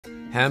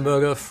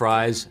hamburger,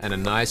 fries, and a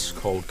nice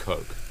cold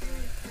Coke.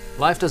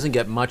 Life doesn't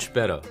get much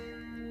better.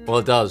 Well,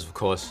 it does, of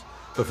course,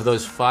 but for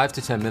those 5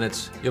 to 10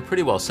 minutes, you're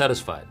pretty well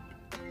satisfied.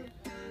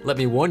 Let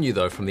me warn you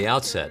though from the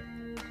outset,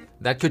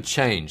 that could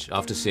change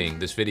after seeing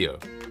this video.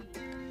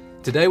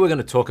 Today we're going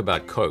to talk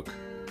about Coke,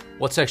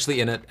 what's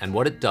actually in it and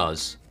what it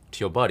does to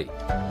your body.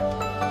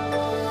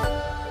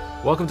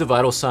 Welcome to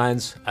Vital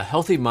Signs, a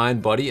healthy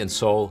mind, body, and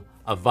soul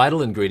are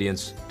vital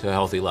ingredients to a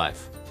healthy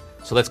life.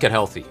 So let's get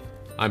healthy.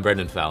 I'm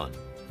Brendon Fallon.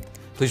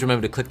 Please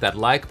remember to click that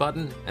like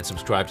button and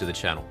subscribe to the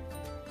channel.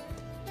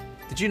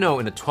 Did you know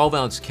in a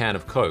 12-ounce can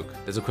of Coke,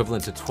 there's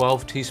equivalent to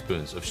 12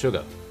 teaspoons of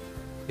sugar?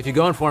 If you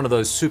go in for one of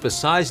those super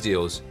size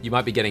deals, you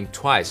might be getting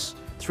twice,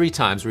 3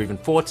 times, or even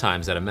 4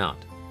 times that amount.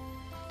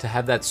 To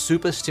have that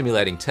super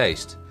stimulating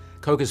taste,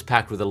 Coke is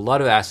packed with a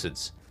lot of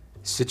acids: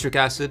 citric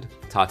acid,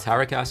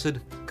 tartaric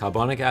acid,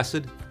 carbonic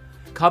acid.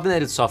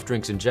 Carbonated soft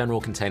drinks in general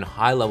contain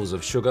high levels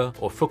of sugar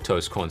or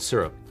fructose corn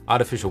syrup,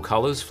 artificial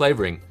colors,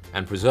 flavoring,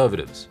 and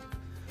preservatives.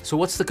 So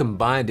what's the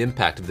combined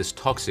impact of this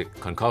toxic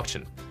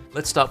concoction?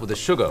 Let's start with the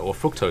sugar or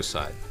fructose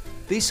side.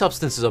 These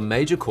substances are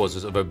major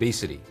causes of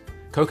obesity.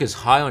 Coke is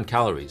high on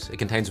calories, it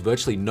contains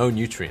virtually no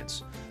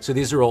nutrients, so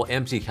these are all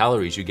empty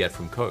calories you get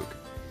from Coke.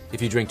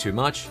 If you drink too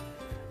much,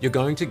 you're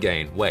going to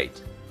gain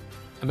weight.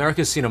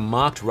 America's seen a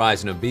marked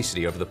rise in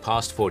obesity over the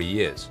past 40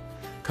 years.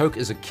 Coke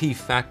is a key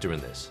factor in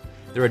this.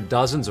 There are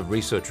dozens of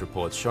research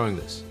reports showing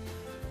this.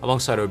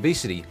 Alongside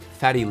obesity,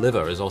 fatty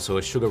liver is also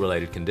a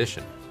sugar-related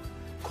condition.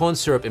 Corn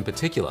syrup in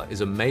particular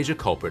is a major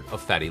culprit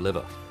of fatty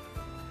liver.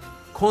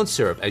 Corn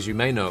syrup, as you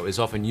may know, is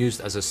often used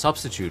as a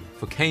substitute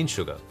for cane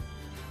sugar.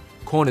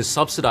 Corn is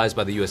subsidized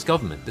by the US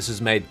government. This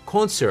has made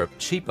corn syrup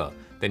cheaper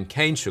than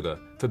cane sugar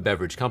for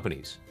beverage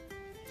companies.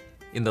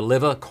 In the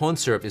liver, corn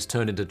syrup is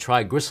turned into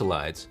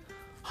triglycerides.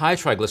 High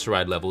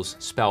triglyceride levels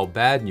spell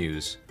bad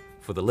news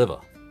for the liver.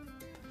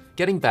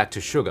 Getting back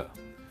to sugar.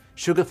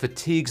 Sugar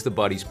fatigues the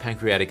body's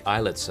pancreatic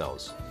islet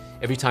cells.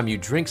 Every time you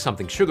drink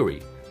something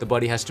sugary, the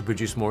body has to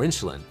produce more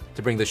insulin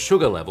to bring the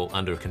sugar level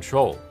under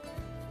control.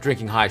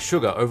 Drinking high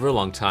sugar over a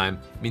long time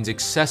means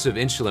excessive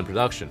insulin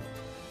production.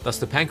 Thus,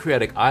 the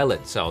pancreatic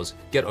islet cells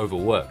get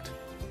overworked.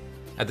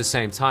 At the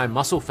same time,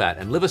 muscle fat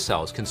and liver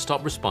cells can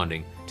stop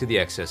responding to the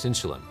excess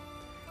insulin.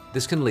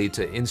 This can lead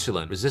to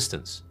insulin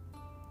resistance.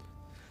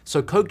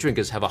 So Coke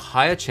drinkers have a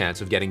higher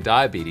chance of getting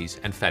diabetes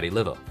and fatty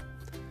liver.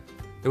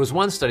 There was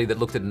one study that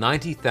looked at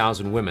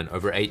 90,000 women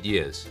over 8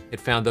 years. It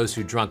found those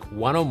who drank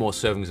 1 or more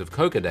servings of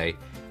Coke a day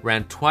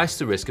ran twice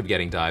the risk of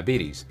getting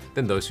diabetes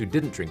than those who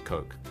didn't drink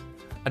Coke.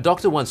 A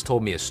doctor once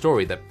told me a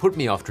story that put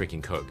me off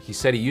drinking Coke. He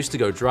said he used to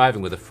go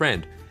driving with a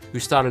friend who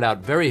started out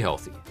very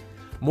healthy.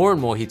 More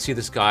and more he'd see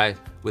this guy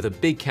with a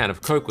big can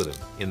of Coke with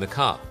him in the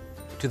car,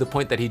 to the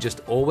point that he just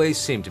always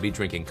seemed to be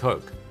drinking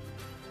Coke.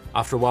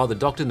 After a while, the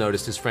doctor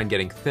noticed his friend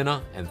getting thinner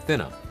and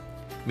thinner.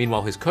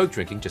 Meanwhile, his Coke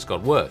drinking just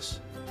got worse.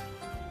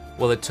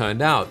 Well, it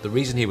turned out the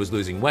reason he was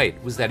losing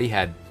weight was that he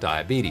had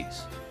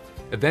diabetes.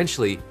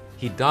 Eventually,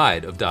 he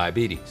died of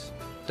diabetes.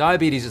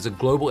 Diabetes is a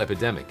global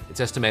epidemic. It's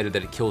estimated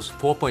that it kills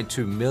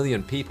 4.2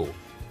 million people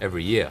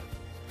every year.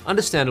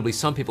 Understandably,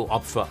 some people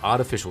opt for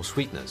artificial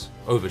sweeteners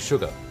over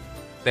sugar.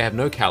 They have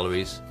no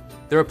calories.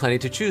 There are plenty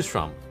to choose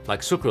from,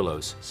 like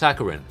sucralose,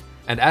 saccharin,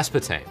 and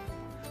aspartame.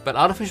 But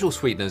artificial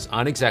sweeteners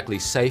aren't exactly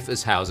safe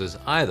as houses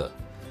either.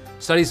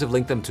 Studies have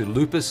linked them to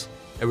lupus,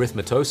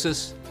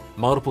 erythematosus,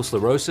 multiple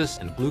sclerosis,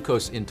 and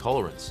glucose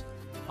intolerance.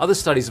 Other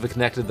studies have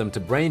connected them to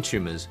brain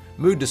tumors,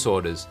 mood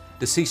disorders,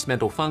 deceased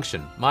mental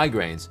function,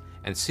 migraines,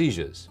 and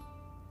seizures.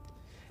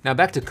 Now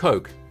back to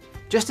Coke.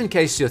 Just in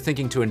case you're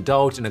thinking to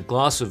indulge in a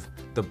glass of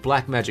the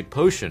black magic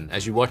potion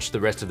as you watch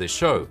the rest of this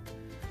show,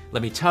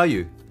 let me tell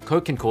you,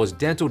 Coke can cause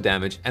dental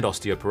damage and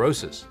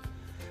osteoporosis.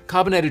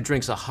 Carbonated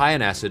drinks are high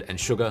in acid and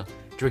sugar.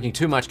 Drinking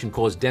too much can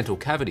cause dental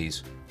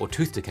cavities or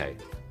tooth decay.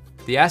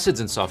 The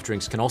acids in soft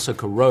drinks can also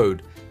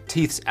corrode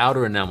teeth's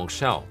outer enamel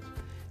shell.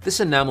 This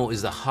enamel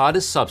is the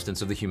hardest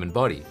substance of the human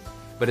body,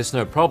 but it's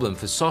no problem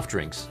for soft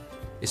drinks,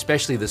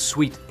 especially the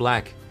sweet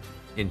black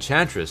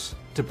Enchantress,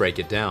 to break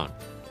it down.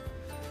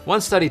 One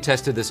study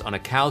tested this on a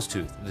cow's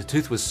tooth. The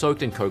tooth was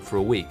soaked in Coke for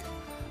a week.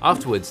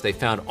 Afterwards, they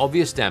found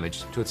obvious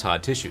damage to its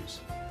hard tissues.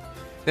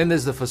 Then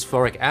there's the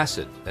phosphoric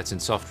acid that's in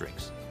soft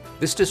drinks.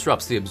 This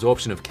disrupts the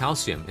absorption of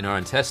calcium in our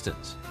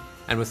intestines,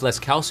 and with less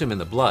calcium in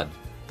the blood,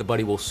 the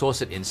body will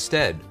source it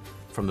instead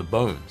from the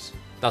bones,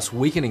 thus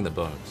weakening the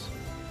bones.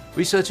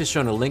 Research has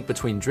shown a link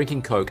between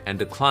drinking Coke and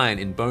decline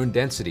in bone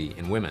density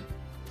in women.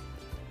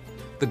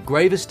 The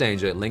gravest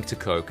danger linked to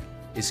Coke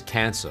is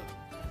cancer.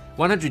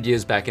 100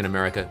 years back in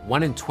America,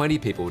 1 in 20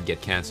 people would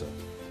get cancer.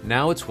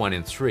 Now it's 1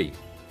 in 3.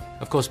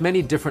 Of course,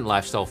 many different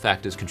lifestyle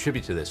factors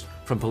contribute to this,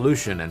 from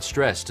pollution and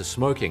stress to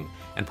smoking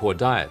and poor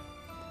diet.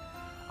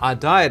 Our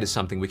diet is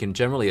something we can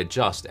generally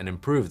adjust and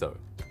improve though.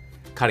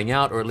 Cutting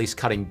out, or at least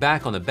cutting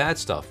back on the bad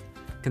stuff,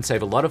 can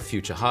save a lot of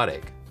future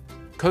heartache.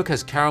 Coke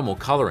has caramel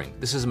coloring.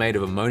 This is made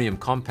of ammonium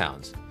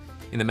compounds.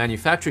 In the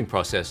manufacturing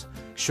process,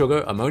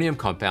 sugar, ammonium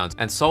compounds,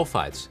 and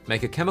sulfites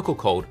make a chemical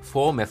called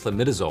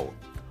 4-methylimidazole,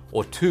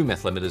 or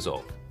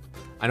 2-methylimidazole.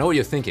 I know what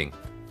you're thinking.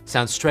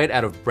 Sounds straight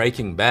out of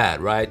Breaking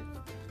Bad, right?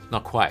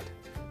 Not quite.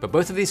 But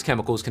both of these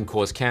chemicals can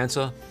cause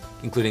cancer,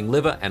 including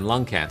liver and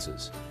lung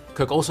cancers.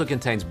 Coke also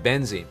contains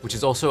benzene, which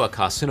is also a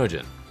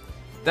carcinogen.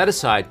 That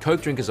aside,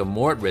 Coke drinkers are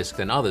more at risk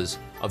than others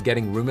of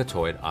getting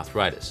rheumatoid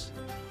arthritis.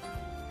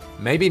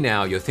 Maybe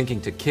now you're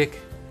thinking to kick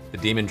the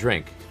demon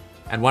drink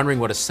and wondering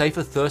what a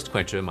safer thirst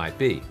quencher might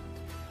be.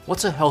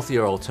 What's a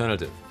healthier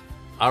alternative?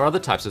 Are other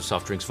types of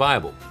soft drinks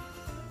viable?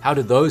 How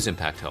do those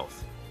impact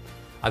health?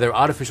 Are there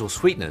artificial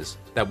sweeteners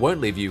that won't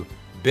leave you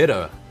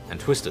bitter and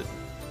twisted?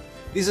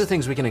 These are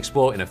things we can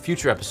explore in a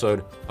future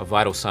episode of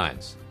Vital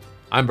Signs.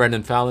 I'm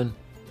Brendon Fallon.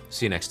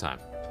 See you next time.